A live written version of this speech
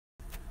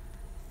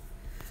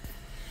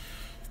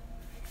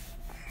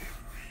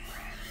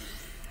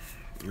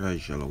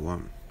Right,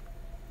 Shalom.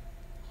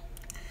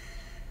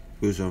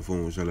 First and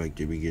foremost, I'd like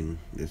to begin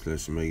this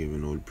lesson by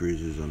giving all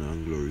praises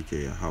and glory to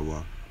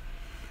Yahweh.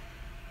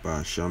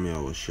 Ba'asham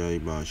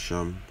Yahushai,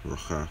 Ba'asham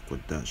Rocha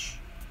Kodash.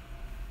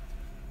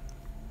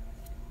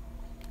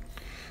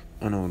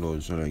 And I would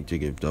also like to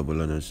give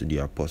double honors to the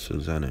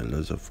apostles and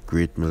elders of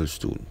Great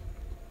Millstone,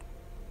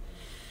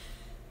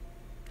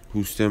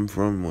 who stem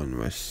from one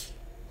West.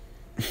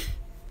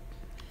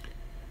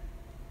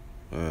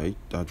 Alright,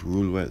 that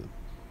rule well.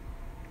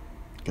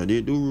 Because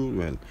they do rule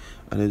well.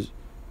 And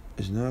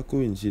it's not a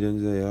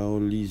coincidence that there are all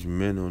these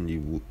men in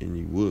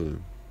the world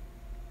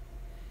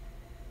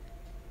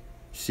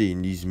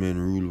saying these men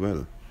rule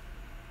well.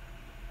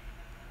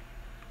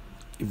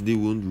 If they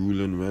weren't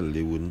ruling well,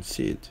 they wouldn't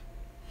say it.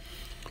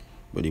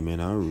 But the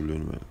men are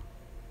ruling well.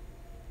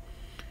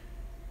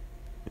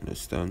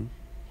 Understand?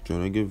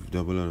 Trying to give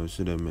double honors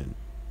to the men.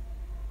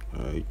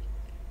 Alright?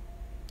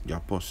 The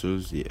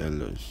apostles, the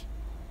elders.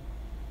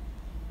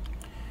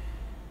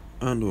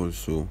 And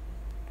also,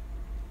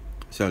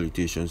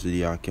 salutations to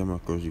the Akim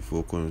across the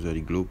four corners of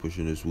the globe,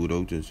 pushing this word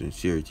out in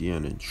sincerity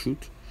and in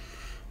truth.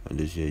 And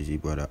this here is the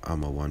brother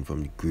Amma1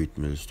 from the Great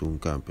Millstone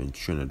Camp in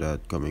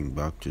Trinidad, coming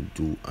back to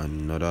do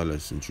another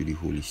lesson through the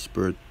Holy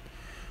Spirit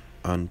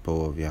and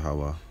power of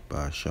Yahweh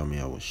Ba'asham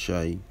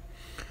Yahushai.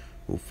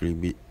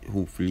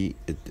 Hopefully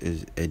it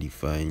is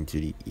edifying to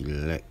the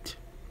elect,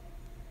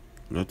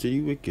 not to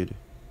the wicked,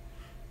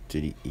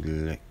 to the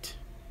elect,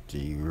 to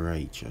the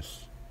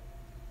righteous.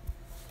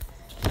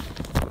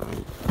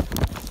 Right.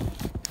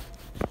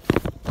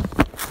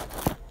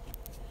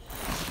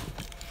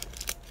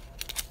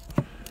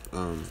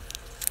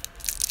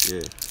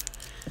 Yeah.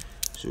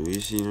 So we're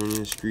seeing on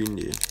your screen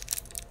there.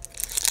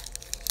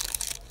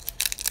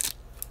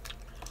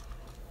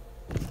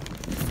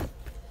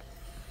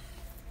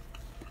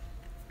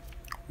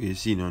 We're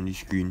seeing on the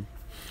screen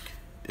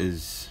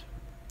is,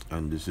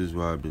 and this is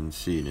what I've been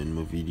saying in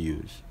my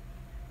videos.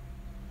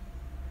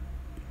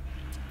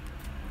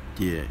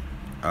 There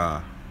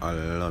are a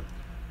lot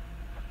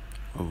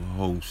of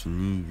house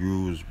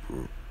Negroes,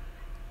 bro.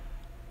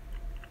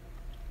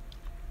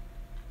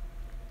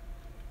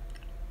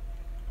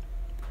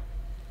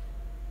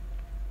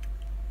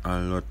 A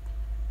lot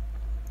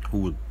who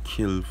would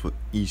kill for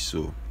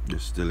Esau. They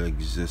still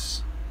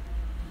exists.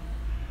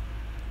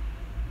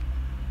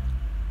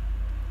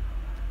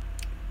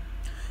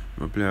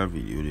 I'm gonna play a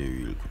video there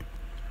real quick.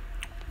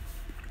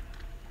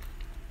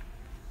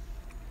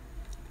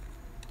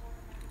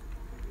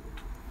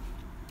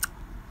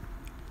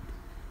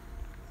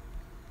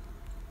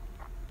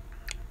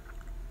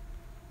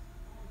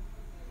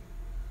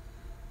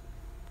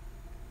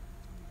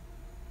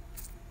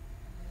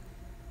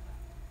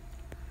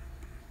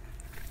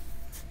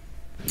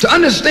 To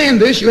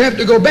understand this, you have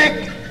to go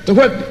back to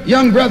what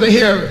young brother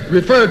here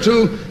referred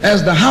to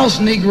as the house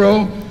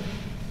Negro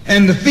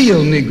and the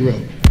field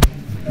Negro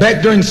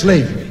back during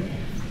slavery.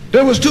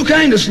 There was two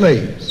kinds of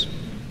slaves.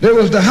 There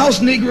was the house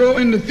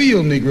Negro and the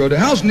field Negro. The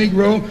house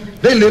Negro,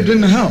 they lived in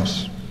the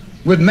house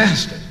with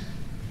master.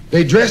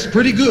 They dressed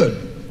pretty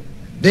good.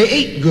 They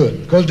ate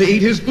good because they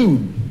ate his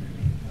food,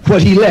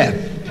 what he left.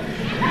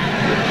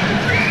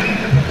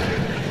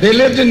 They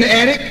lived in the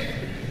attic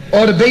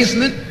or the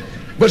basement,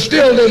 but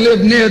still they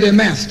lived near their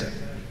master.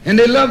 And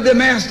they loved their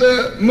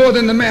master more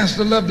than the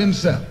master loved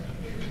himself.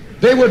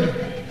 They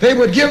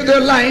would give their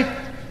life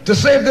to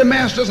save their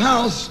master's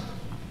house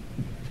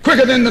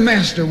quicker than the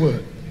master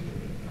would.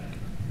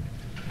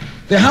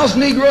 The house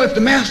Negro, if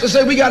the master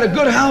said, we got a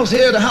good house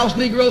here, the house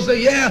Negro said,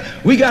 yeah,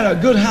 we got a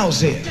good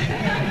house here.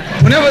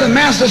 Whenever the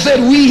master said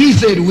we, he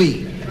said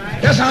we.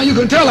 That's how you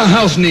can tell a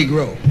house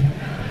Negro.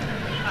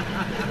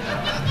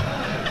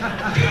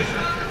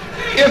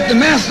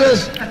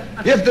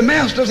 If the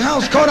master's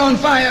house caught on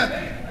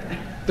fire,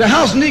 the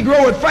house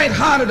Negro would fight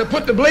harder to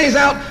put the blaze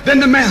out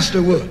than the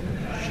master would.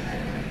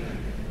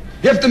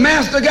 If the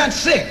master got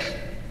sick,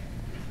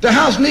 the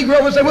house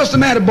Negro would say, what's the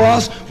matter,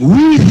 boss?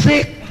 We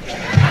sick.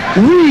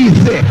 We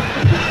sick.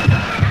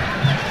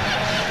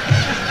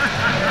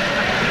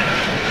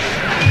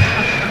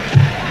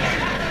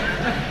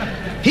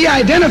 He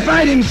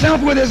identified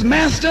himself with his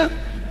master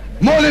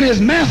more than his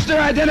master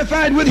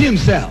identified with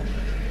himself.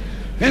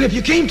 And if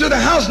you came to the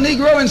house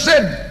Negro and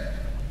said,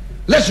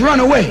 let's run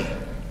away,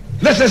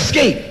 let's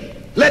escape,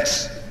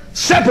 let's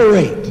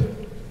separate,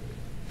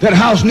 that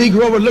house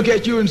Negro would look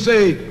at you and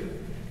say,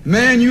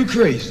 man, you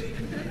crazy.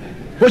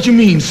 What you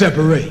mean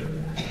separate?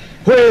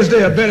 Where is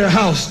there a better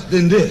house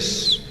than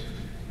this?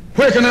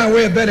 Where can I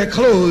wear better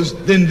clothes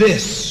than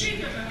this?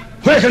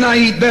 Where can I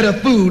eat better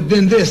food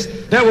than this?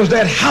 That was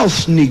that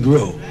house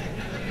Negro.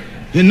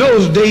 In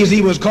those days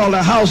he was called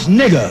a house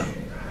nigger.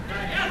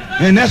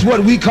 And that's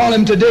what we call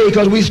him today,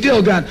 because we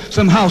still got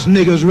some house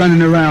niggers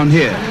running around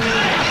here.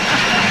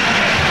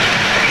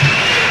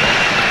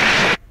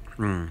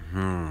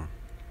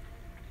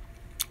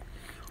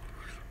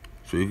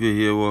 So if you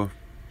hear what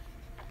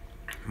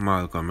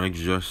Malcolm X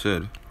just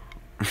said,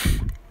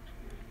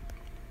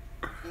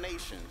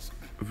 nations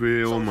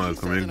very So Omar he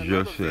says Malcolm in X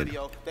another just said,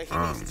 video that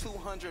he needs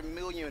 200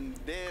 million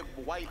dead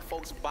white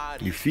folks'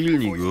 bodies. you feel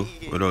before Negro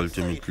he would can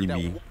say ultimately that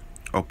be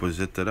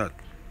opposite to that.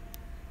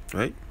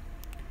 Right?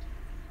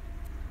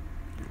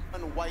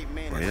 one white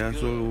man Why is that's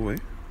good. all the way?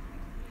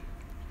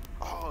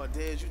 Oh,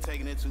 Dez, you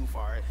taking it too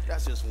far.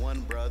 That's just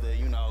one brother,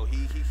 you know.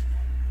 He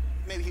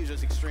maybe he was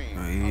just extreme.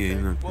 Yeah, Okay.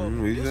 nothing Well,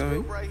 with this that.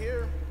 group right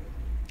here,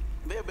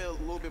 they'll be a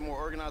little bit more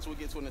organized. We'll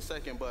get to in a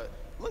second, but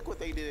look what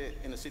they did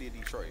in the city of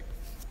Detroit.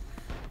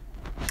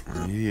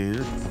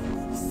 Yeah.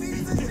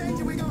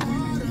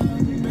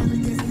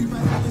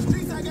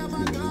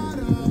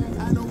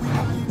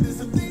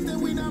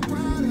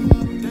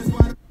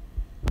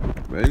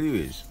 But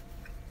anyways,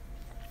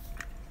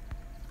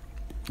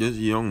 there's a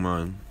young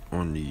man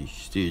on the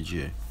stage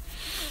here.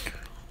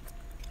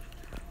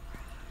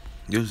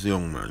 This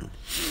young man,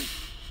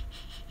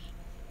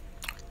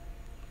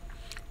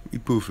 he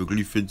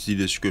perfectly fits the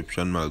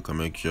description Malcolm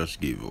X just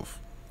gave off.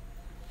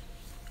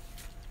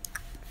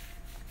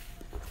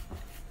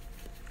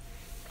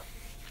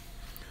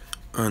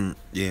 And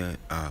there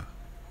are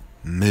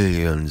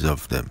millions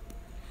of them.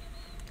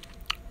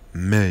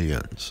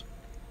 Millions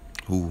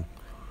who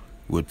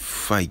would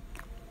fight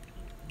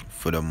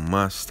for the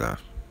master.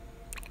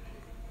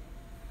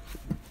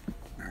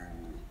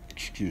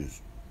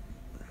 Excuse.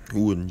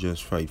 Who wouldn't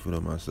just fight for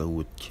the master, who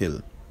would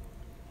kill.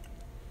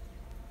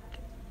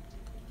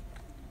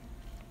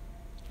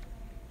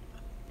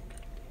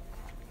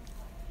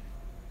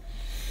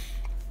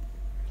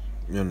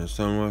 You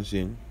understand what I'm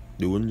saying?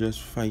 They wouldn't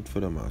just fight for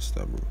the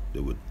master, bro. They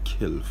would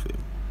kill for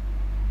him.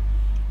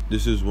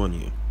 This is one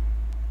here.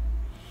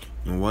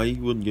 And why he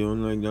would get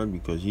on like that?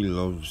 Because he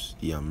loves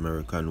the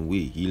American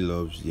way. He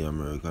loves the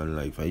American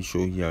life. I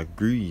sure he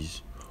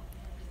agrees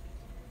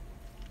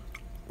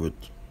with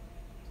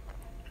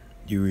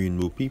the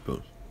rainbow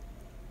people.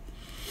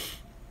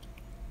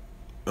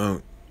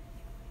 To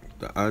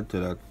add to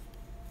that,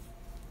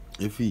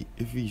 if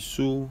he's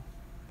so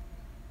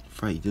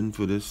fighting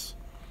for this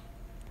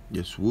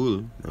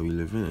world that we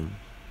live in,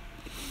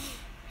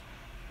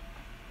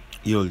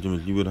 he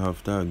ultimately would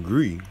have to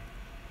agree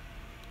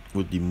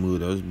with the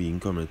murders being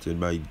committed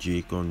by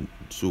Jake on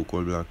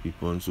so-called black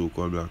people and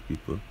so-called black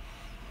people.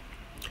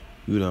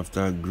 He would have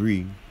to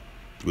agree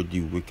with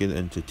the wicked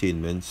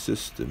entertainment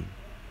system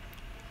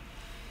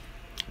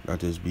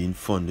that is being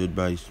funded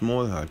by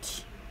small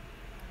hats,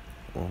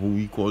 or who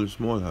we call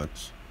small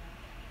hats,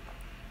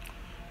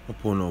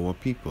 upon our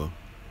people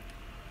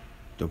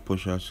to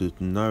push a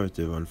certain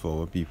narrative and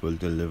for our people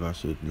to live a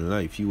certain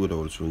life. He would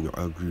also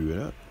agree with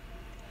that.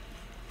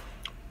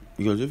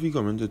 Because if he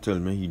come in to tell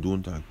me he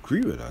don't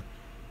agree with that,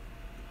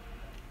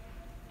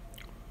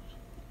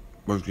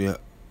 but we are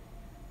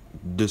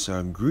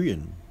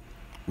disagreeing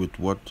with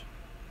what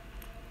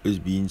is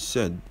being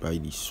said by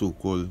the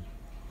so-called,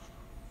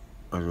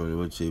 as I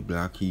would say,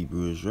 black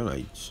Hebrew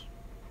Israelites,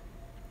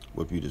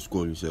 what we just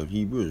call ourselves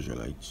Hebrew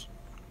Israelites,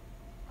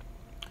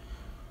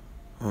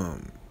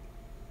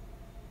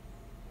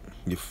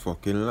 you're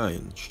fucking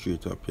lying.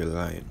 Straight up, you're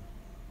lying.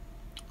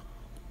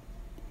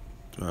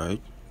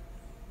 Right?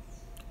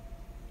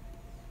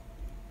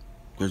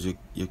 Because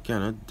you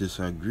cannot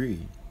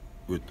disagree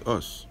with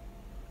us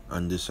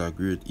and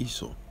disagree with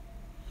Esau.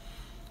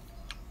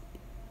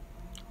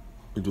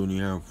 You only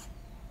have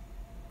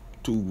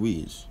two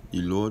ways.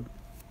 The Lord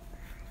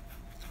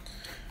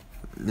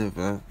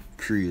never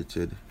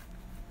created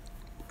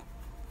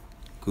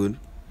good,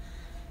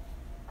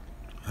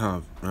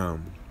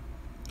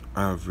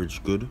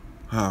 average good,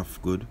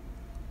 half good,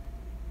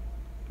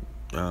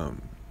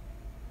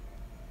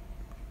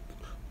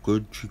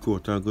 good,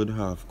 3/4 good,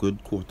 half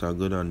good, quarter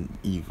good, and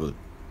evil.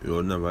 The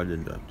Lord never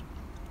did that.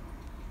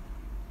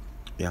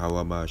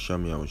 Yahweh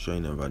Ba'asham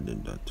Yahushua never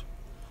did that.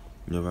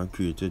 He never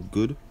created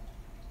good,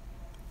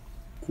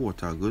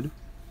 quarter good,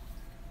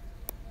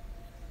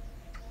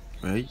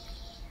 right?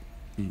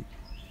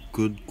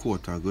 Good,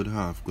 quarter good,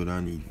 half good,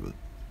 and evil.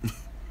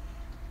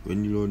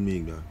 When the Lord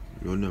make that,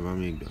 the Lord never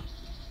make that.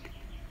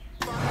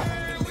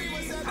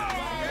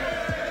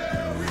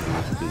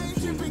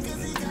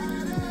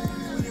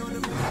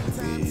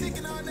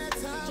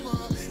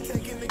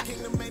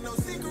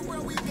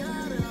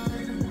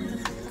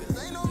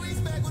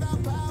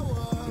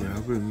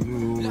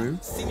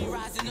 See me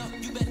rising up,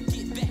 you better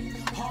get back.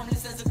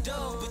 Harmless as a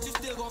dove, but you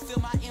still gon' feel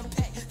my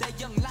impact. That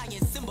young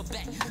lion, Simba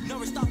back.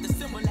 Nourished off the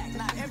Similac.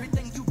 Not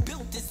everything you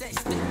built is at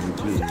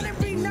stake. Let it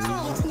be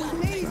known, we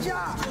need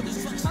y'all.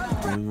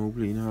 I'm not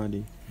playing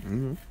hardy.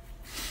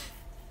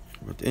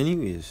 But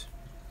anyways,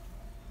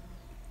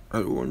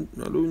 I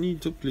don't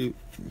need to play.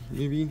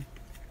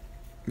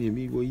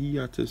 Maybe what he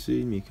had to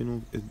say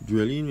it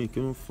really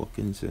making no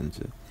fucking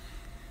sense.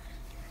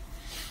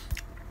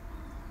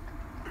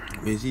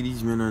 You see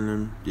these men and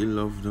them, they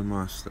love the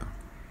master.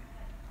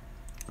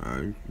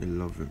 Alright, they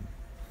love him.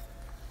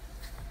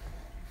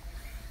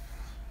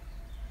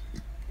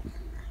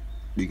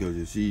 Because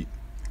you see,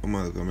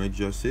 Malcolm X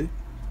just say,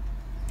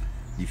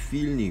 the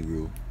field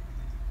Negro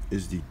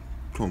is the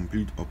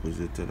complete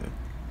opposite to that.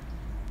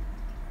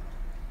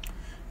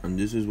 And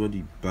this is what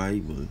the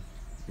Bible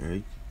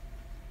right?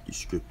 The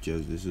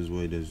scriptures, this is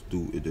what it does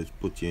do. It does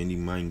put you in the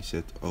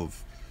mindset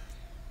of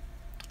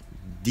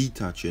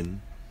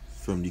detaching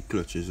from the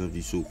clutches of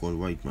the so-called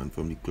white man,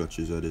 from the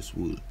clutches of this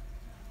world,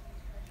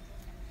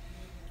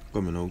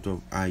 coming out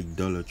of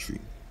idolatry.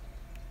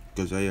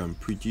 Because I am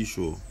pretty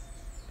sure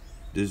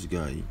this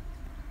guy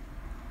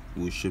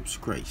worships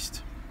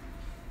Christ.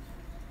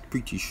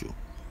 Pretty sure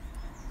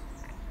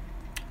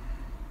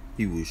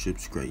he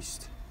worships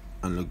Christ.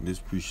 And look, this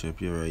precept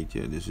here right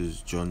here, this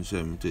is John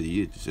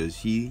 7:38. It says,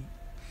 "He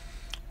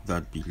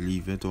that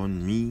believeth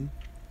on me,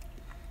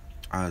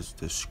 as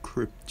the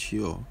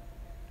scripture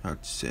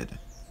hath said,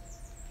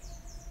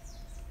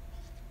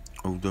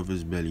 out of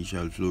his belly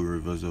shall flow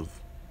rivers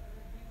of,"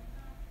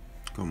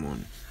 come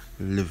on,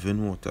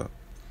 living water.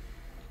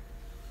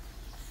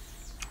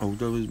 Out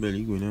of his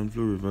belly going and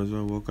flow rivers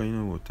of what kind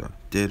of water?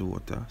 Dead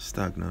water,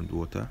 stagnant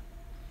water.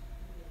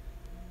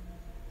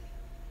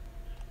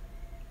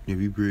 Let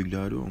me break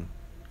that down.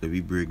 Let me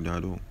break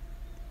that down.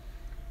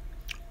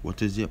 What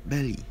is your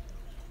belly?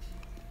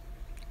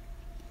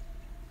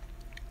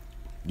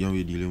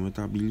 You're dealing with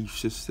a belief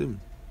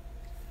system.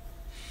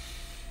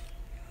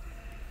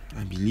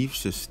 A belief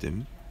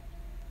system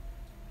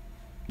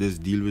does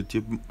deal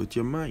with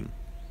your mind.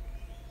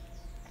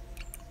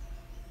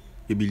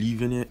 You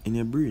believe in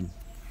your brain.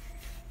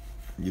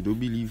 You don't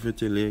believe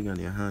with your leg and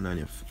your hand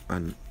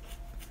and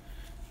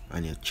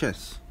your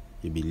chest.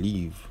 You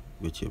believe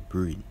with your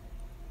brain,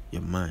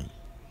 your mind.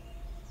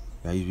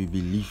 That is where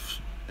belief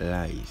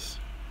lies,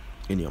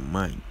 in your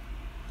mind.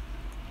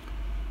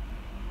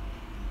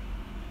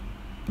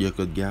 You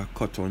could get a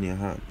cut on your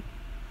hand.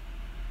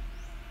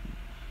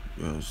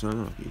 You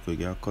understand? You could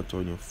get a cut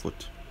on your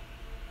foot.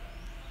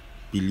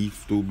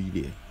 Belief don't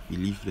be there.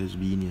 Belief does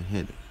be in your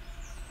head.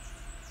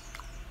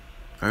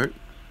 Alright?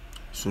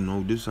 So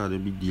now this how they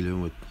be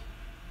dealing with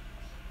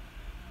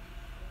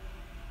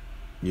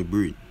your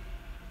brain.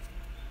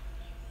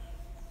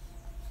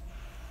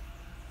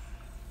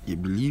 You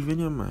believe in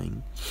your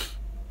mind,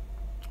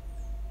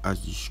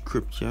 as the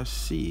scriptures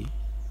say,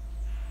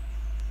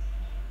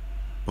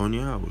 on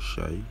your house,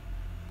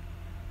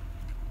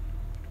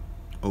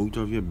 out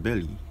of your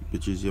belly,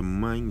 which is your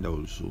mind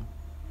also,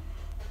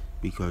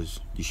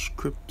 because the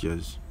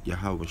scriptures,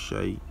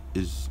 Yahawashi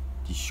is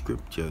the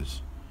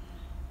scriptures,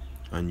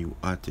 and you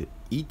are to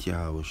eat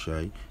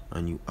Yahawashi,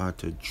 and you are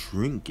to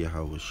drink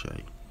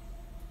Yahawashi.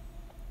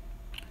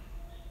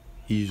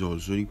 He is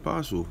also the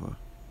Passover,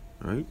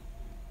 right?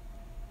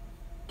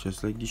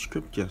 Just like the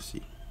scriptures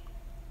say.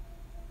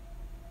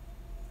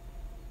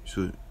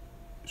 So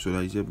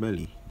that is a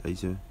belly. That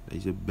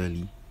is a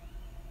belly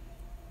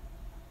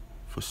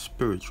for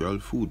spiritual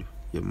food,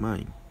 your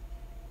mind,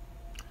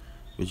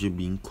 which you're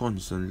being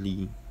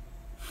constantly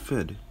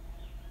fed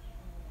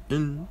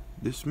in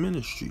this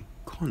ministry.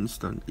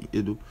 Constantly.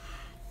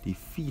 The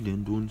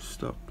feeding don't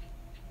stop.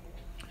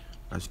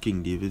 As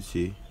King David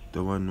say,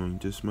 "Thou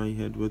anointest my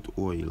head with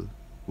oil."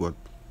 What?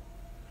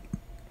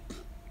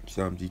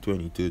 Psalms the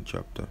 23rd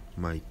chapter.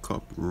 My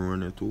cup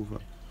runneth over.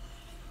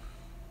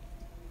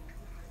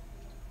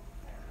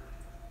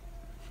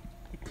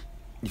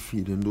 The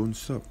feeding don't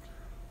stop.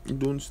 It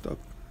don't stop.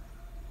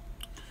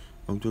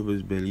 Out of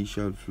his belly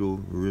shall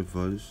flow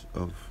rivers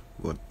of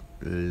what?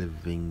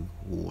 Living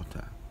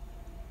water.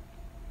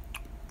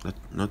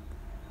 Not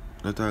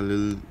a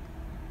little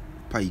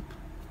pipe.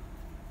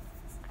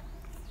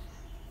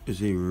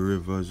 It's a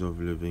rivers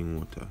of living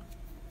water.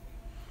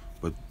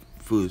 But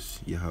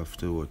first you have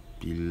to what?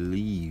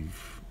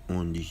 Believe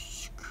on the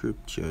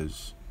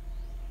scriptures.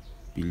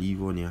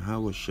 Believe on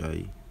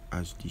Yahawashi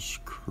as the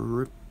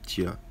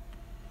scripture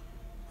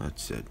had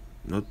said,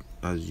 not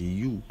as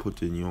you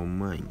put in your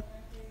mind.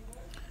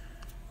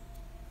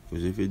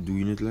 Because if you're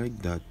doing it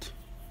like that,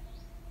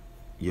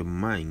 your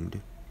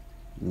mind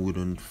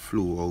wouldn't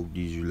flow out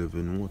these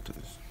living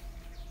waters.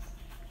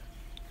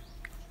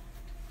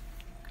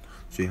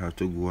 So you have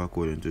to go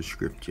according to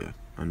scripture.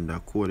 And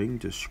according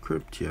to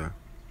scripture,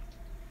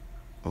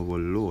 our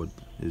Lord,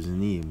 his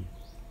name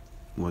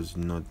was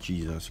not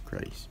Jesus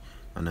Christ.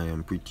 And I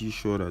am pretty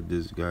sure that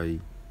this guy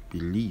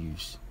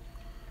believes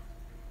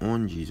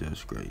on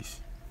Jesus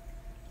Christ.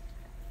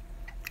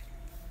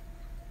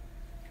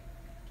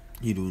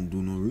 He don't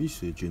do no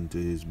research into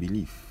his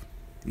belief.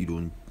 He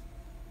don't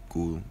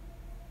go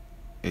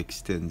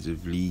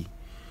extensively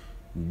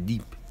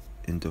deep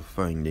into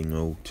finding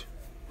out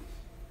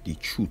the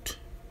truth.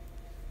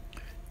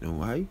 You know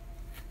why?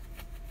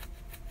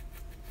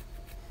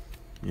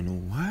 You know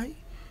why?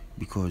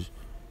 Because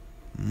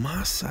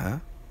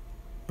Massa,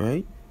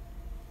 right,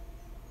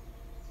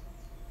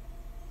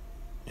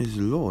 his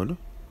Lord,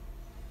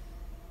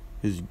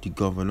 is the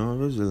governor of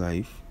his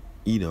life,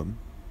 Edom,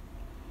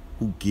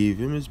 who gave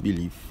him his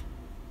belief,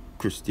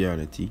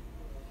 Christianity,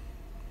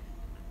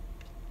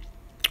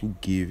 who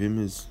gave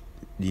him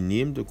the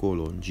name to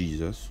call on,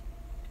 Jesus,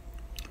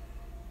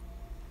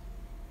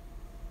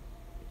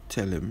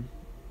 tell him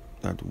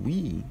that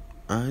we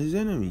are his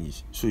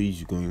enemies. So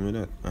he's going with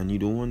that, and he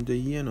don't want to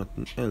hear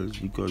nothing else,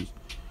 because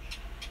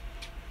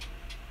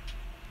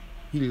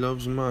He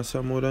loves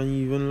Massa more than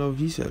he even loves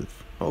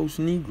himself. House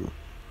Negro.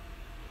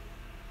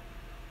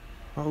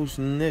 House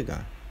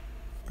nigger.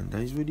 And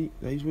that is what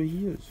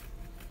he is.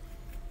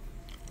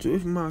 So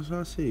if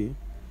Massa say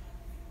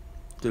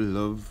to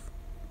love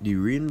the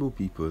rainbow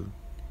people,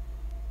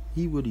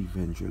 he would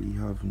eventually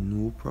have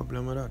no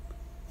problem with that.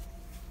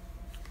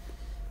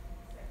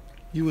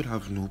 He would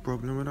have no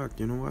problem with that.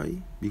 You know why?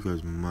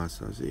 Because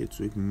Massa said it.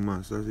 So if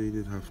Massa said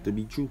it, have to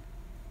be true.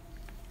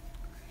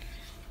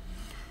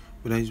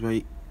 But that is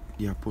why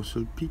the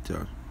Apostle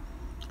Peter,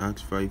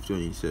 Acts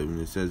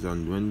 5:27, it says,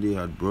 and when they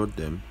had brought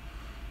them,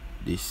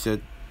 they set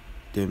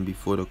them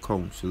before the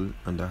council,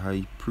 and the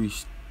high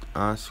priest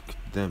asked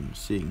them,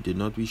 saying, did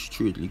not we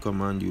straitly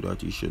command you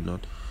that you should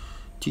not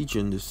teach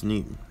in this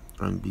name?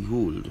 And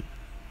behold,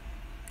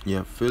 ye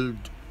have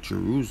filled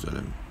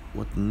Jerusalem.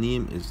 What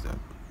name is that?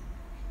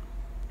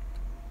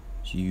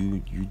 So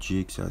you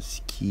jakes are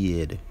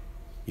scared.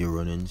 You're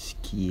running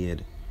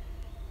scared.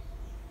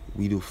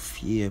 We don't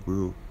fear,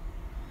 bro.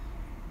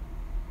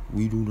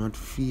 We do not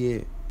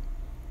fear.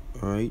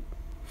 Alright?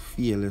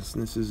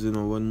 Fearlessness is in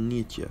our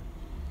nature.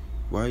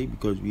 Why?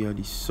 Because we are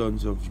the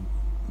sons of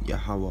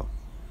Yahweh,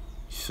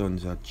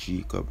 sons of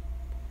Jacob,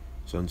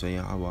 sons of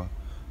Yahweh,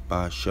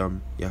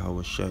 Basham,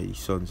 Yahweh Shai,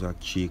 sons of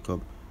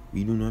Jacob.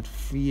 We do not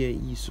fear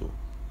Esau.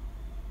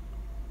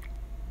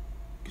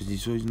 Because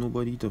Esau is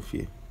nobody to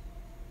fear.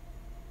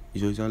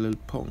 Esau is a little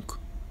punk.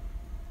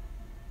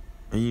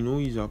 And you know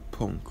he's a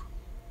punk.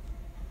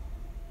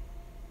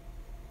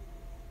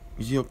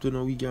 Is he up to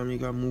now we can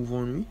make a move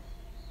on me?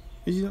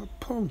 Is he a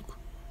punk?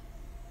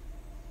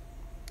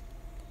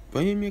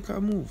 Why you make a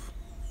move?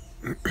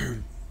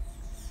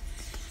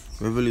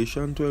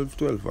 Revelation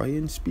 12:12. Why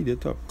you speed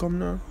it up? Come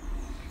now.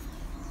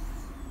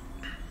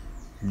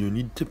 You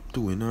need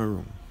tiptoeing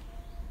around.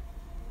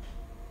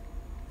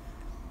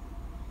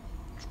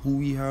 Who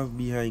we have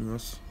behind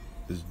us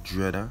is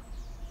dreader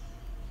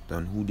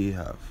than who they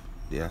have.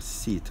 They are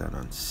Satan,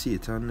 and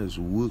Satan is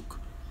work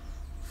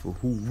for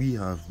who we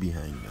have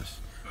behind us,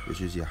 which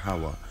is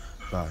Yahweh,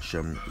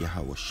 Basham,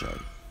 Yahweh Shai.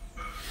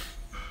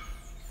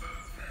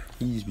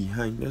 He's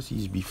behind us,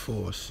 he's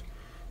before us.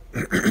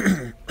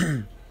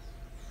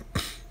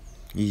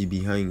 He's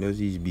behind us,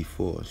 he's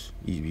before us.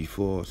 He's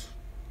before us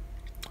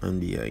and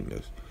behind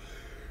us.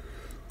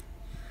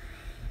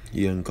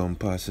 He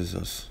encompasses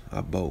us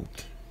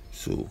about.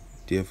 So,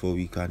 therefore,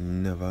 we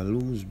can never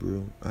lose,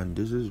 bro. And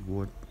this is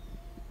what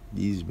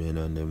these men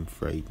and them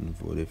frightened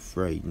for. They're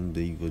frightened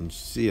to even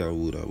say a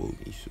word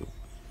about me. So,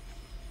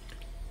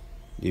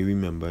 they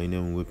remember in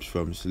them whips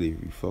from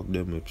slavery. Fuck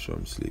them whips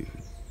from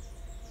slavery.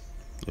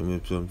 Them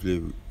whips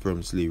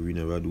from slavery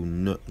never do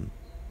nothing.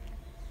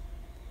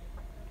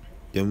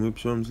 Them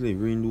whips from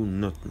slavery ain't do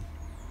nothing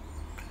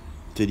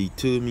to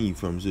deter me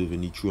from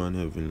serving the true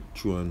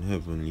and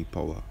heavenly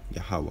power,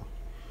 Yahweh,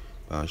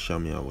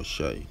 Basham Yahweh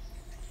Shai.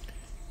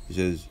 He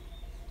says,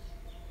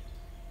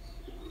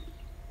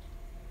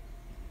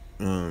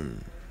 yeah,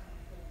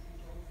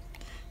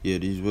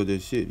 this is what they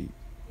said.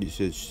 They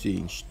said,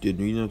 saying, did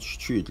we not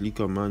straitly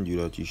command you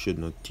that you should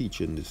not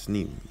teach in this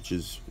name,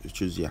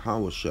 which is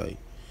Yahweh Shai,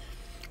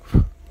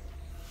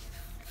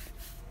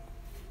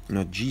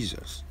 not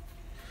Jesus?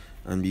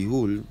 And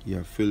behold, ye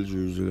have filled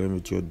Jerusalem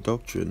with your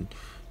doctrine,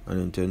 and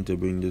intend to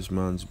bring this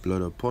man's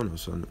blood upon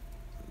us. And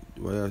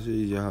why I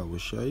say is Yahweh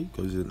Shai?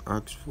 Because in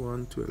Acts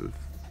 4:12,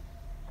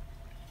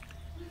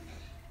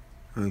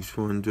 Acts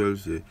 4:12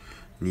 say,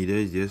 neither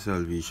is there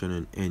salvation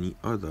in any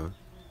other,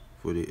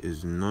 for there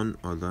is none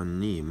other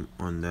name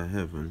under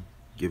heaven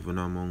given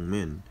among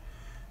men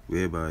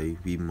whereby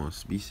we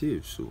must be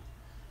saved. So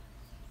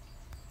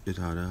it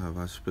had to have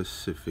a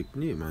specific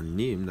name, a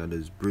name that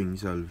is bring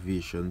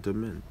salvation to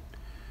men.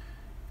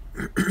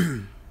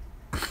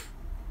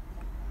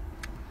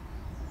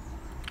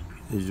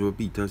 This is what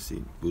Peter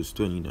said, verse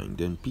 29.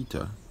 Then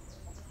Peter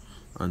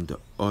and the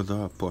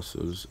other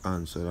apostles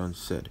answered and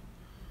said,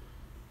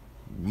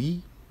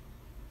 we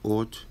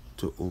ought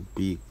to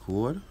obey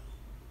God,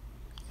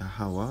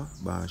 Yahweh,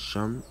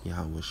 Basham,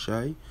 Yahweh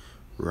Shai,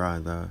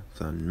 rather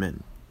than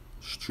men.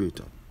 Straight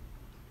up.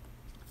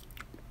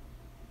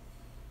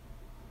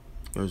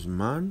 Because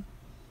man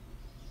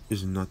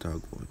is not our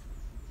God.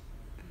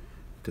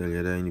 Tell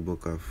you that in the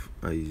book of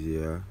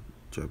Isaiah,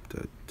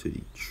 chapter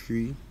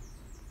 33.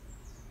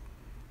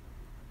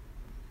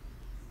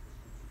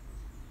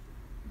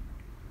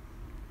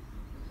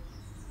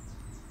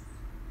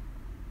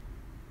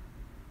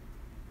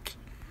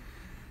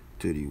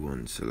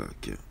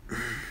 Salakia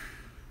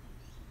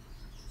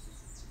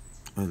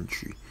and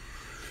 3.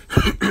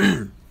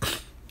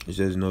 It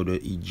says, now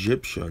the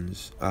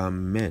Egyptians are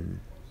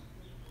men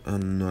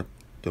and not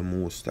the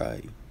Most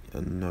High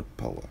and not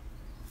power.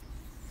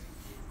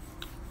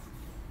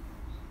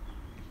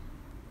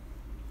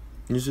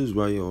 This is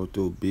why you ought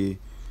to obey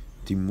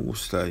the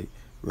Most High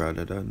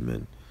rather than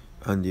men.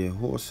 And their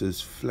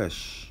horses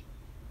flesh.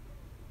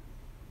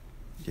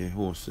 Their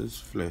horses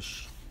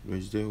flesh.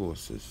 Where's their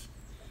horses?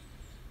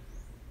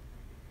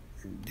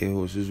 Their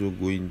horses will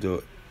go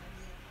into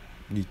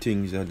the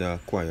things that they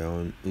acquire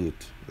on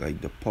earth, like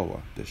the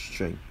power, the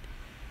strength,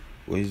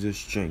 What is the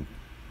strength?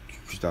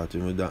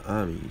 Starting with the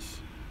armies,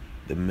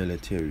 the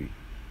military,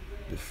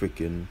 the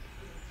freaking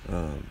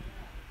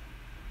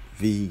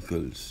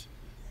vehicles,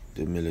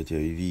 the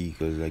military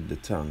vehicles like the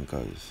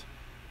tankers,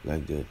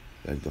 like the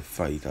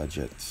fighter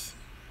jets,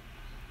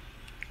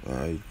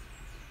 right?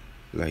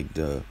 Like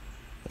the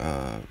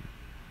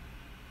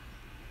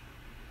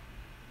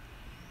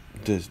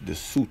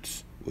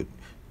suits, with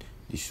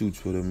the suits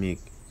for to make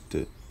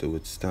to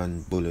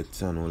withstand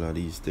bullets and all of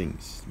these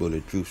things,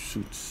 bulletproof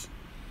suits.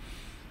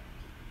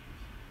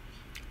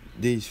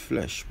 There's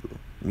flesh, bro,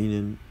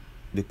 meaning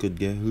they could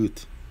get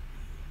hurt.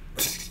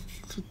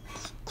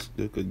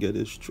 They could get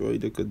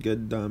destroyed, they could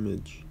get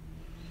damaged.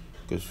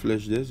 Because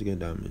flesh does get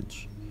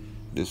damaged.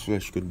 This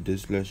flesh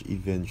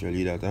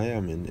eventually that I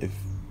am in, if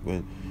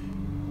when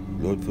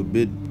Lord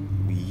forbid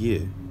we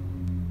hear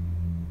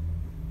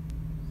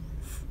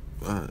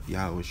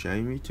Yahweh Shai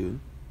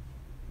return,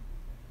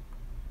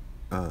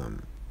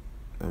 and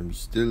we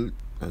still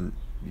and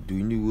we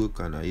doing the work,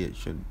 and I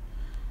should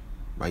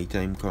my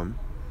time come,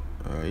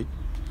 alright?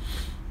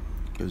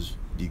 Because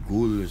the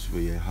goal is for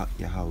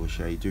Yahweh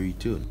Shai to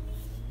return.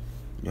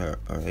 Yeah,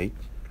 alright.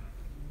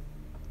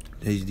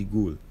 That is the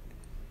goal.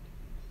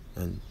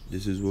 And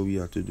this is what we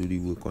have to do the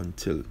work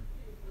until.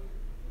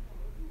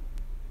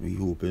 We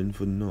hoping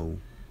for now,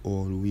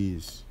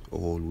 always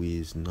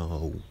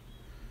now,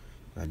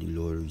 that the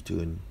Lord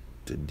return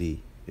today.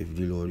 If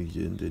the Lord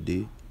return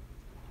today,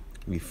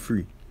 we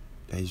free.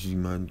 That is the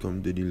man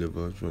come to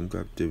deliver us from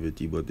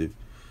captivity. But if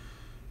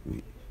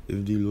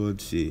the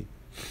Lord say,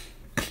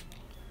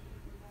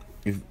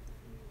 if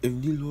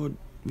the Lord,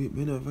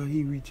 whenever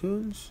he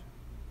returns,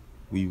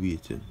 we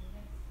waiting,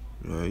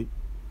 right?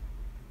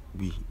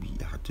 We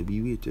have to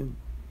be waiting.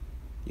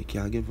 You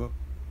can't give up.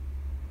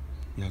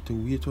 You have to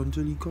wait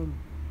until he come.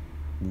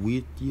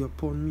 Wait ye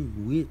upon me.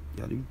 Wait.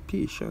 You have to be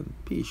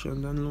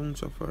patient and long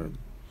suffering.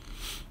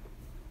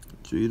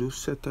 So you don't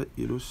set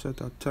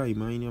a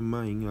time in your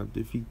mind that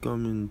if he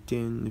come in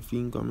 10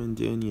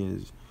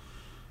 years,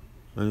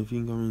 and if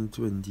he come in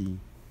 20,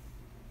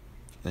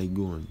 I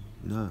go on.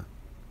 Nah.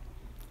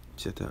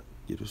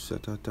 You don't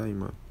set a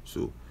timer.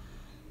 So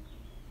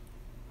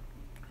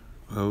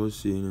what I was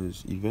saying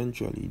is,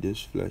 eventually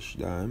this flesh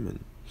that I'm in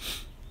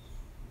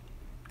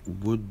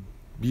would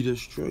be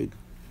destroyed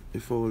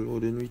if our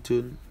Lord in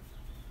return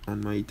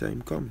and my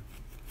time come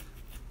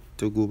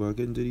to go back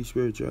into the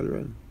spiritual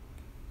realm.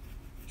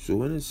 So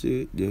when I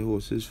say the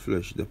horse's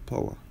flesh, the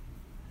power,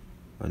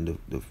 and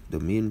the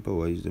main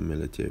power is the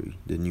military,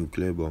 the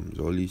nuclear bombs,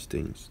 all these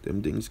things,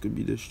 them things could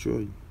be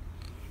destroyed.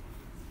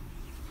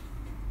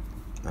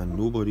 And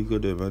nobody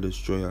could ever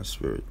destroy our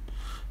spirit.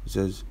 It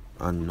says,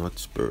 and not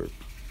spirit.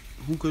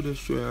 Who could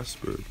destroy our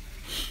spirit?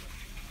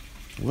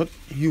 What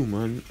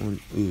human on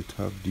earth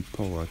have the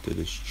power to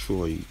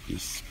destroy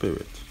his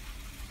spirit?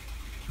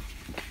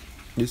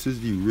 This is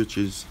the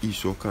riches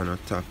Esau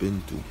cannot tap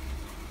into,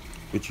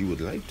 which he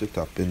would like to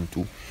tap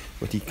into,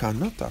 but he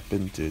cannot tap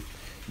into it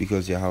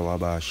because Yahweh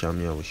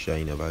Ba'asham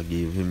Yahushai never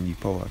gave him the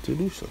power to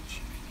do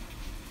such.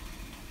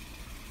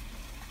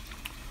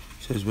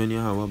 It says, when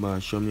Yahweh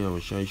Ba'asham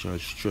Yahushai shall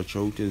stretch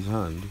out his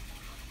hand,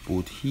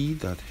 both he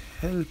that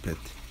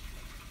helpeth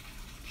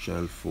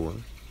shall fall.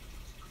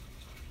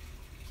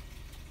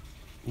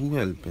 Who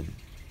helping?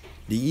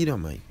 The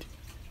Edomite.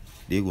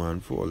 They go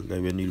and fall,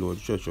 like when the Lord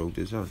stretch out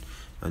his hand.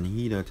 And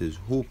he that is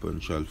hoping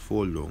shall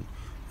fall down,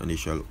 and they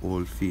shall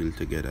all fail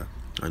together.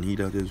 And he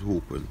that is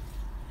hoping.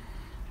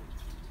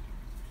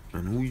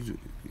 And who is,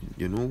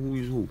 you know who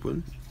is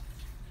hoping?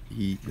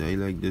 I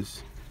like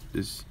this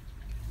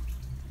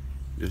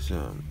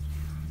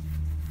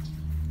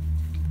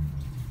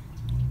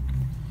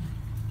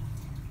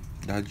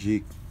that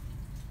Jake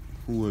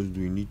who was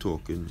doing the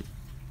talking.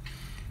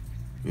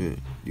 Yeah,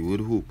 the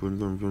word hoping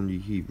comes from the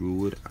Hebrew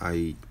word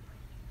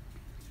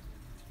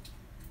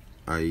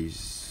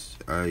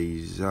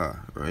Isaiah,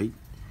 right?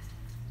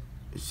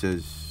 It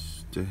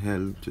says to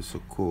help, to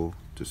succor,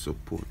 to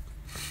support.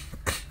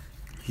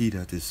 He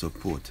that is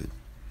supported.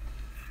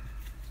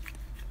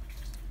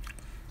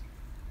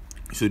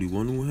 So the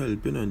one who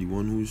helping and the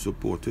one who is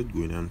supported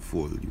going and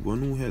fall. The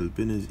one who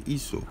helping is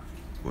Esau.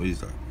 What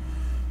is that?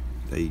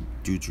 Like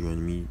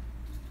Deuteronomy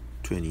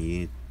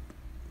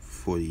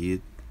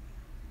 28:48.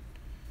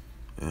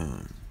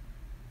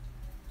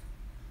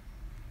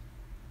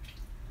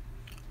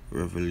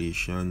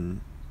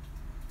 Revelation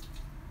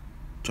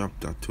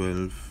chapter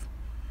 12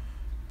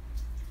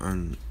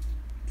 and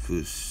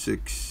verse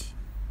 6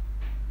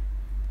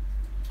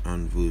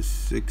 and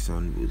verse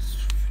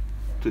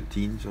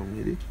 13,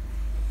 something.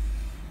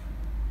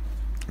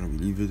 I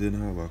believe it in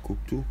Habakkuk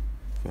too,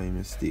 if I'm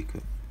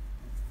mistaken.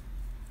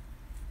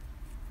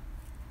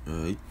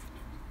 Alright.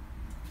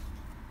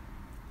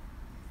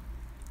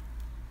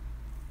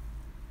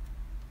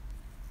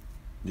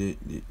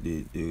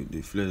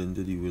 They fled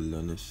into the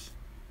wilderness.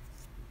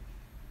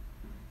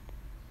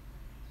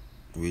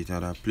 Wait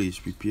at a place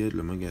prepared,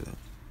 let me get that.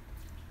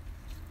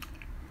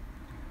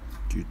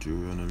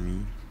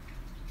 Deuteronomy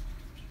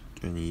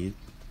 28.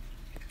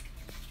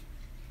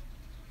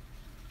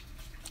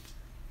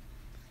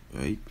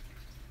 right?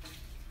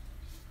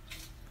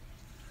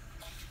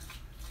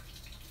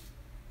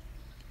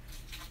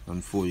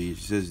 And 40, it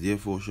says,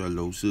 therefore shall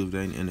thou serve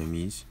thine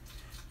enemies,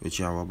 which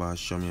Yahweh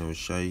Ba'ashem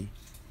Yahushai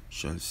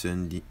shall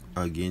send thee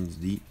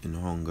against thee in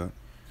hunger,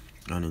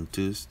 and in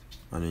thirst,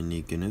 and in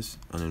nakedness,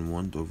 and in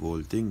want of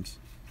all things.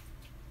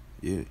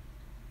 Yeah,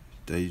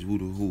 that is who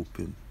the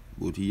hoping,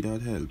 but he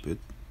that helpeth,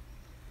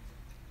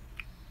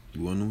 the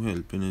one who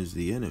helping is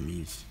the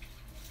enemies,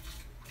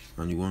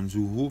 and the ones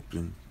who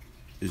hoping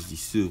is the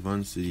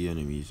servants to the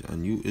enemies.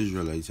 And you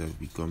Israelites have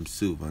become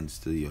servants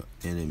to your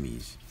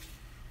enemies,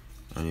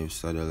 and you've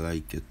started to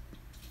like it.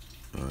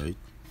 Alright,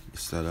 you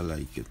started to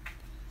like it.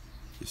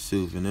 You're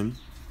serving him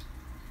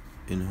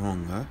in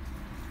hunger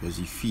because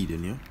he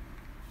feeding you.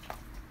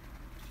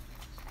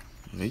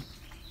 Right?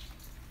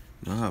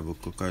 Now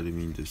Habakkuk, I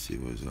mean to say,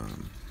 was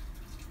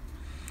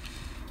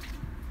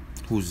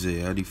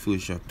Hosea, the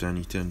 1st chapter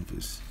and the 10th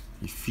verse.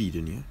 He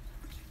feeding you.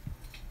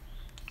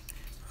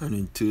 And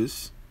in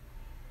thirst,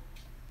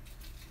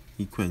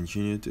 he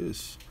quenching your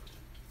thirst.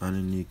 And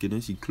in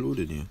nakedness, he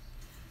clothing you.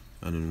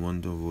 And in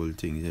want of all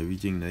things,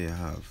 everything that you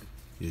have,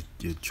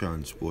 your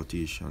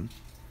transportation,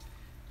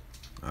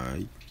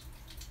 alright,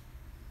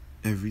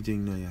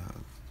 everything that you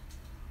have,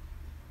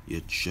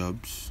 your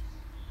jobs,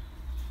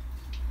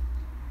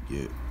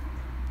 your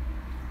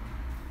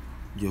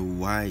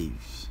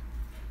wives,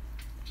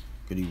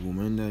 because the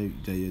woman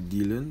that you're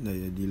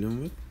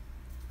dealing with,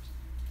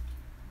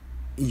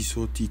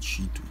 Esau teach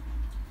you to.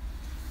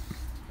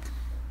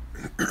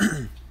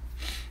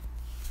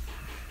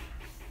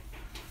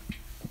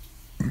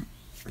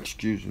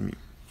 Excuse me.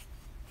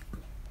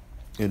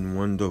 In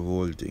want of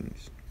all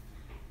things.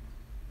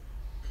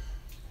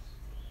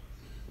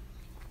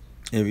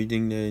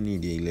 Everything that you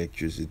need, your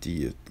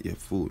electricity, your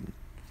phone,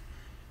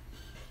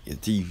 your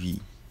TV,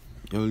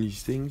 all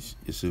these things,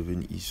 you're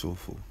serving Esau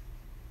for.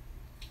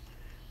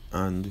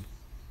 And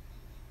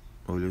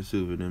all you're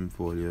serving them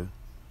for your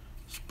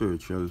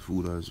spiritual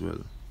food as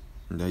well.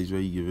 And that is why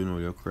you're giving all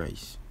your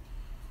Christ.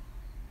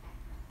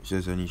 It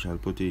says, and he shall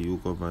put a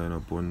yoke of iron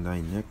upon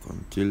thy neck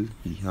until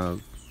he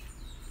have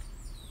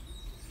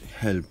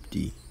helped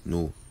thee.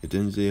 No, it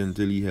didn't say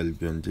until he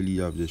helped you, until he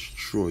have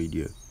destroyed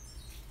you.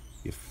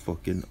 You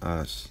fucking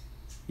ass.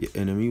 Your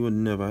enemy would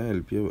never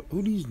help you.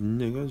 Oh, these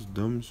niggas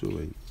dumb so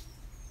right.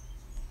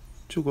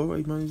 Choke out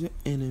right, man, is your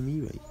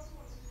enemy right.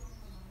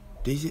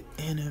 There's your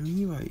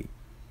enemy right.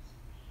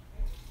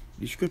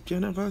 The scripture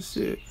never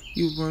say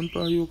you want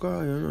a yoke of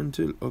iron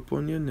until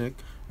upon your neck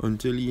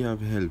until he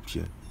have helped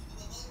you.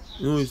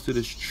 No, it's to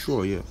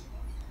destroy you.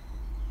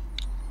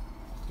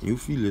 You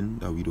feeling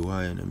that we don't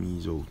have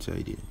enemies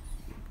outside here.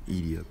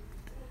 Idiot.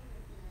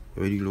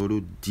 Why the Lord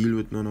don't deal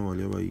with none of all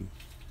your boy.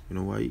 You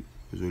know why?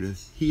 Because all you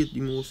hate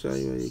the Most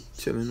High, why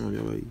telling all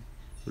your boy.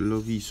 You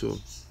love Esau.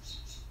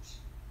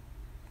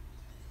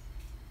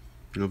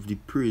 You love the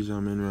praise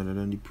of men rather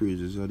than the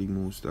praises of the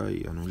Most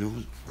High. And all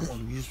you was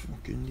always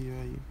fucking there,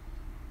 right?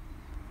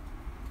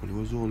 All you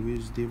was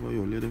always there for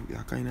you.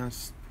 That kind of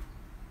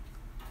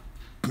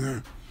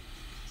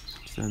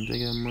stand to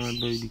get mad,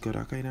 boy, because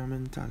that kind of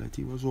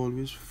mentality was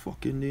always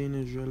fucking there in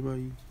Israel, boy.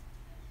 And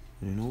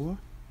you know what?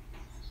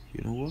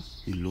 You know what?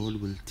 The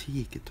Lord will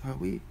take it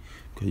away.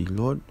 Because the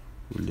Lord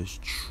will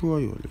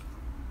destroy all it.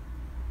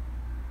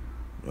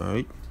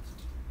 Alright?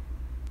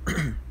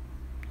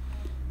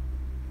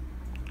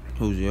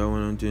 Hosea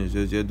 1 and 10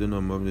 says, yet the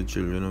number of the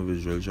children of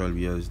Israel shall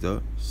be as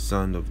the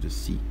sand of the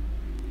sea,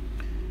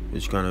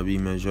 which cannot be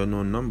measured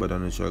nor numbered,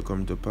 and it shall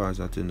come to pass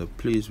that in the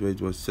place where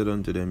it was said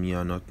unto them, ye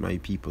are not my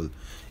people,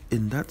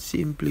 in that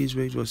same place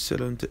where it was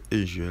said unto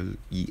Israel,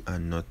 ye are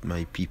not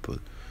my people,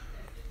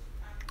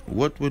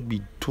 what would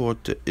be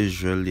taught to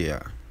Israel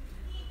there?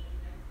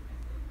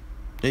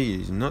 Hey,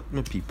 is not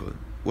my people.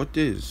 What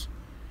is?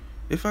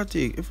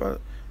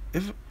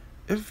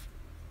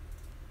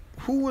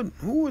 Who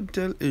would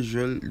tell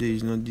Israel there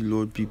is not the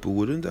Lord people?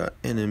 Wouldn't that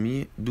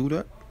enemy do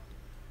that?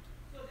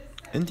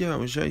 And yeah, I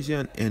wish I say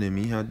an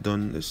enemy had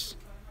done this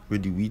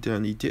with the wheat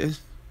and the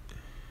tares.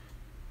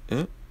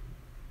 Eh?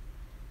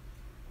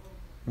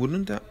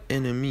 Wouldn't that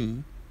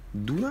enemy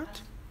do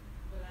that?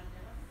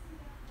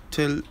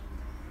 Tell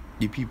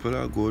the people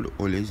of God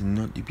always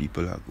not the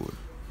people of God.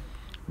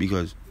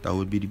 Because that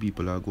would be the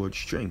people of God's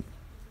strength.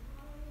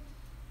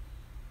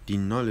 The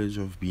knowledge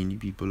of being the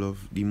people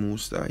of the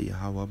Most High,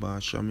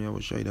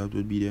 that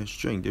would be their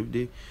strength. If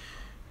they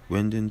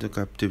went into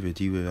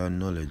captivity with that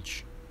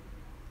knowledge,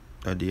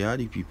 that they are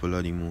the people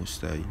of the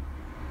Most High,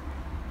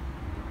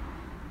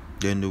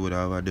 then they would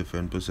have a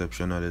different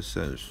perception of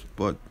themselves.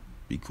 But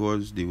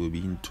because they were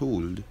being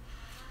told,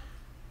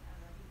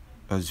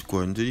 as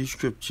according to the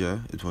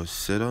scripture, it was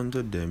said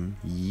unto them,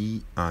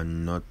 ye are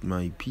not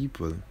my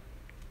people,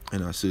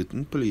 in a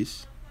certain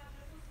place,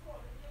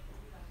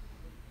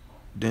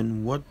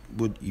 then what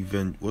would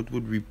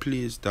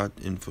replace that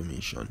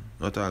information?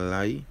 Not a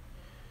lie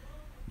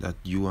that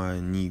you are a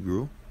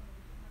Negro,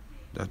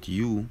 that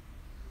you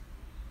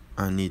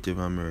are Native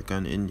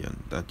American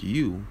Indian, that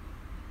you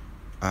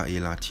are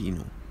a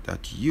Latino,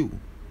 that you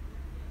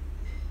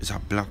is a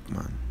black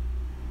man.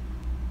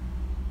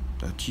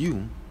 that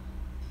you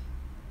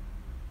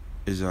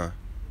is a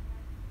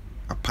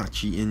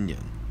Apache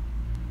Indian,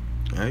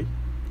 right?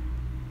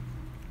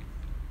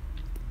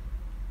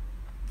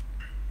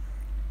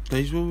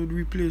 That's what would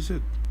replace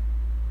it.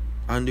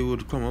 And they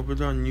would come up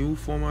with a new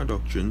form of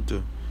doctrine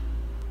to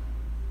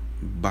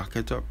back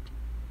it up.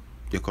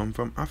 They come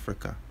from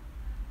Africa.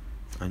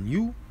 And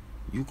you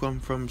come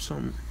from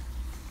some,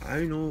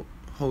 I know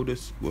what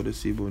to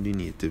say about the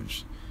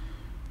natives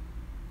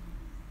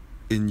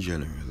in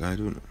general, I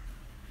don't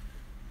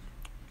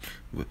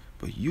know.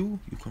 But you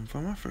come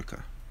from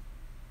Africa.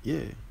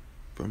 Yeah.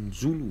 From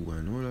Zulu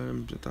and all of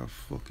them that are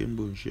fucking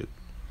bullshit.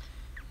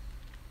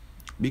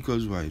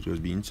 Because why? It was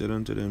being said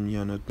unto them, ye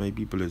are not my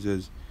people, it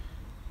says.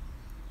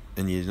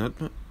 And he is not,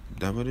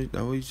 that's what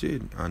he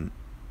said. And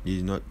he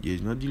is not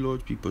the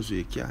Lord's people, so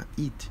you can't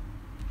eat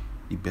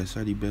the best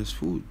of the best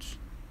foods.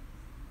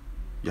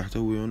 You have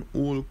to wear on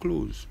old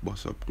clothes,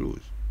 bust up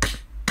clothes.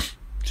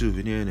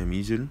 Serving your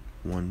enemies in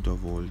want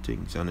of all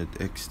things. And it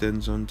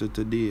extends unto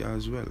today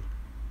as well.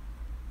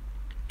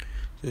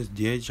 It says,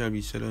 there shall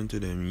be said unto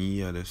them,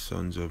 ye are the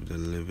sons of the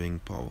living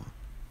power.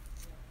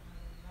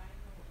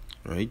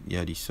 Right? Ye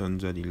are the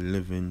sons of the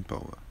living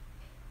power.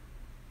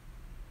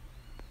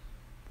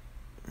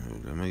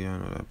 Let me get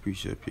another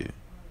precept here.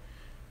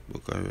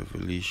 Book of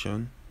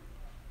Revelation,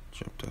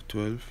 chapter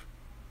 12,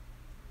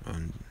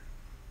 and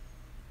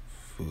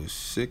verse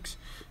 6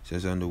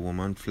 says, and the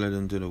woman fled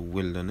into the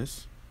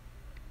wilderness.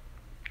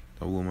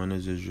 The woman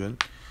is Israel,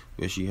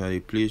 where she had a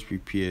place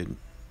prepared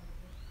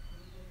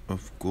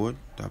of God.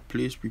 That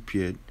place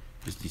prepared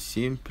is the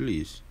same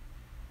place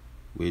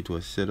where it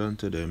was said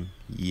unto them,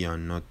 ye are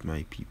not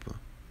my people,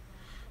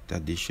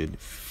 that they should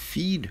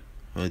feed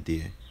her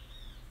there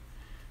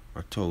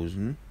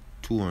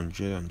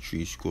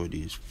 1,203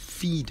 days.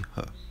 Feed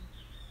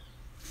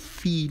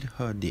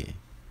her there.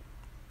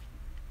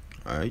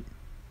 Alright,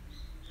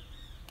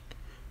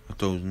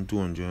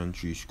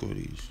 1,203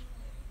 days.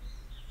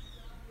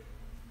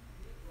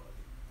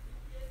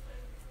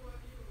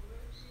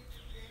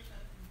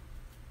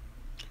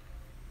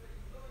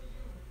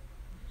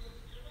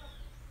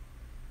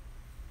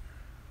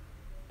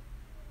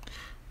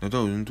 Now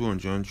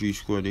 1,203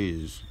 square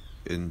days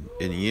in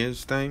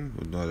years time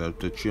would add up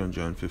to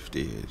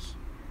 350 years.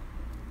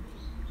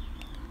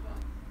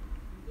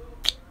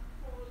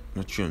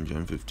 Not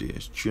 350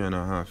 years,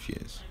 3.5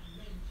 years.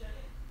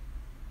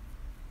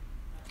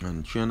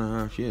 And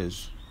 3.5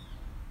 years.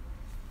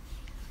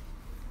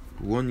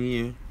 1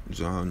 year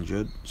is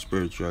 100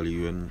 spiritually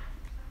when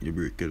you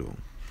break it down.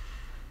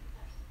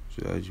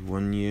 So that's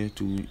 1 year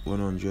to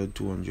 100,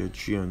 200,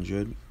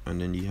 300,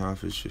 and then the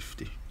half is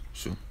 50.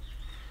 So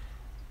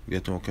we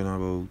are talking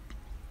about,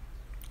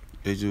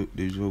 this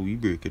is how we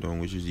break it down,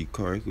 which is the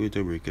correct way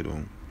to break it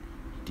down.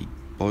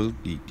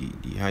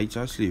 The heights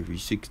of slavery,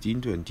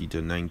 1620 to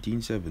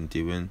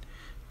 1970, when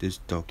this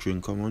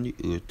doctrine come on the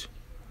earth,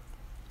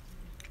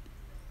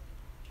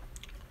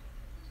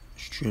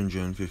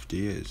 350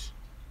 years.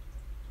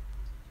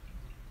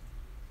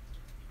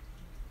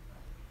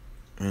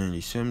 And in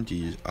the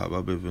 70s,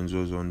 Abba Bivens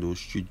was on those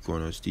street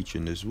corners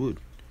teaching this word,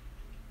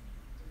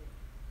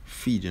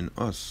 feeding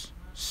us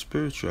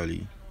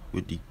spiritually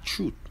with the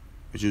truth,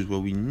 which is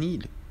what we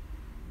need.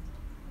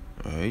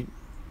 Alright,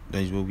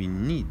 that is what we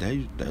need.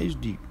 That is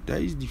the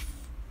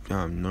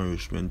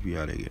nourishment we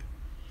are to get.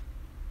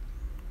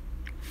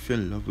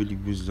 Fill up with the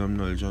wisdom,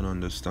 knowledge, and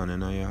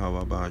understanding of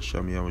Yahweh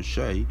Ba'asham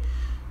Yahushai,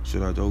 so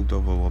that out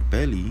of our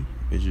belly,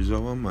 which is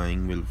our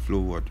mind, will flow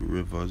what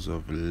rivers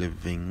of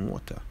living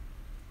water.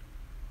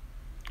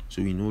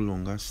 So we no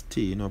longer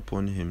stay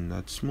upon him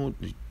that smote.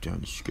 The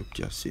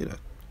scripture say that.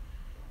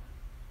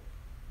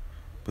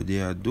 But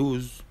there are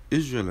those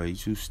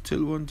Israelites who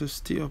still want to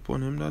stay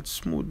upon him that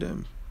smote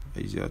them.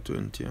 Isaiah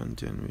 20 and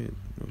 10 way.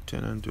 No,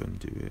 10 and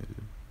 20 way.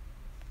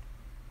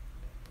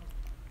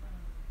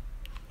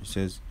 It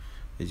says,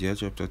 Isaiah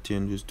chapter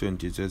 10 verse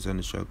 20, it says, and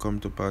it shall come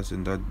to pass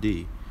in that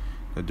day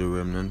that the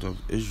remnant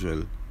of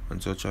Israel,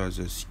 and such as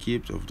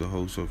escaped of the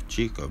house of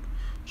Jacob,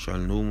 shall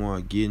no more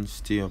again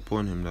stay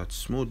upon him that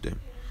smote them,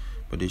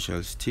 but they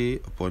shall stay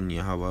upon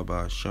Yahweh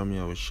Ba'asham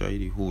Yahushai,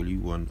 the Holy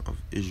One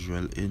of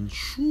Israel, in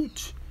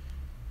truth.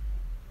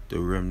 The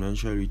remnant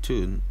shall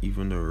return,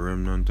 even the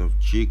remnant of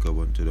Jacob,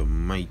 unto the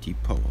mighty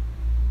power.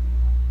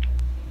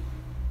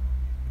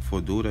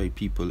 For though thy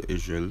people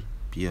Israel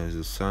be as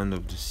the sand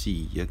of the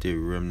sea, yet a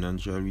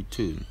remnant shall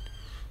return.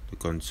 The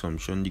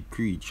consumption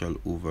decreed shall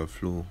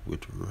overflow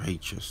with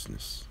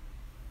righteousness.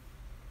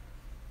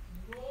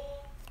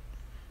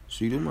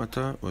 So it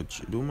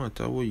don't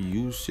matter what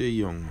you say,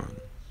 young man.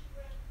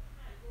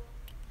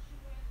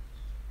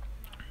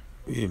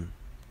 Him.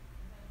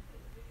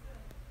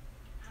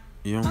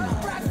 Young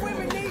man.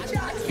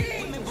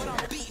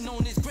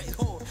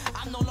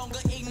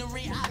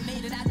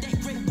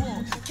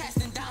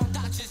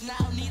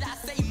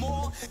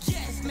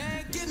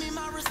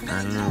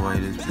 I don't know why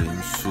this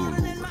playing solo.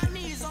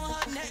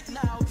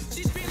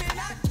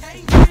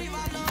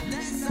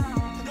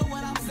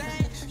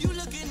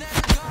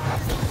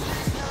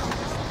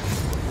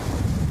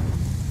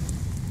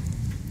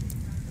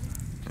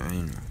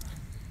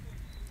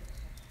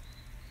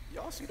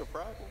 y'all see the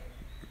problem?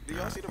 Do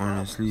y'all see the problem?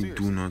 Honestly,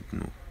 Seriously. do not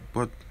know.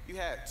 But You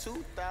had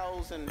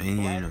 2,000 I ain't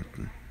hear black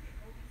nothing.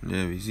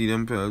 Yeah, we see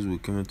them players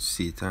working with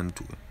Satan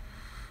too.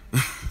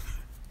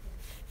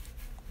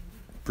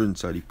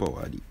 Prince of the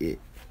power of the air.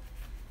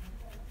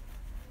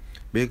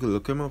 But you can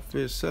look him up for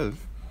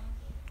yourself.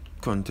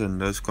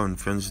 Contenders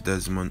Conference,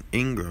 Desmond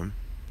Ingram.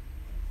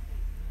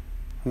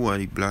 Who are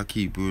the Black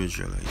Hebrew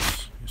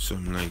Israelites?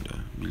 Something like that.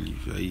 I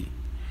believe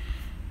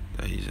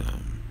that is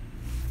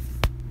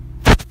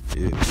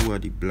yeah, who are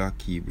the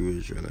Black Hebrew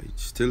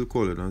Israelites? Still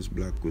calling us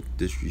black with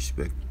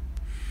disrespect.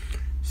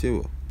 Say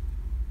what?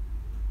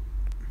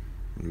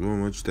 You know how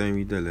much time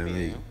we tell them,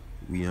 hey,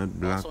 we aren't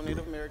black. Also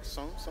Native American,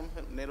 some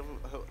Native.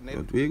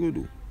 What we go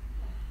do?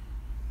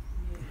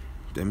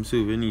 Them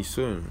serving his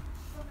son.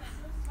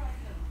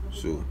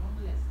 So,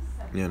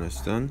 you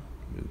understand?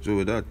 So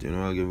with that,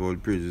 I'll give all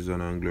praises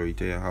and glory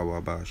to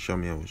Yahweh,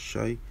 Ba'asham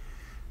Yahushai,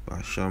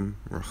 Ba'asham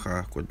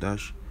Racha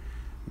Kodash,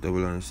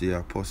 double honors to the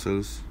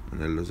apostles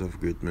and elders of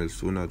Great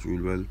Millstone that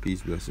rule well.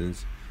 Peace,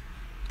 blessings,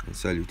 and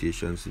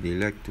salutations to the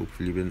elect.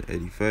 Hopefully been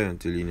edified.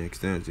 Until the next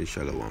time, I say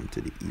shalom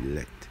to the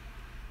elect.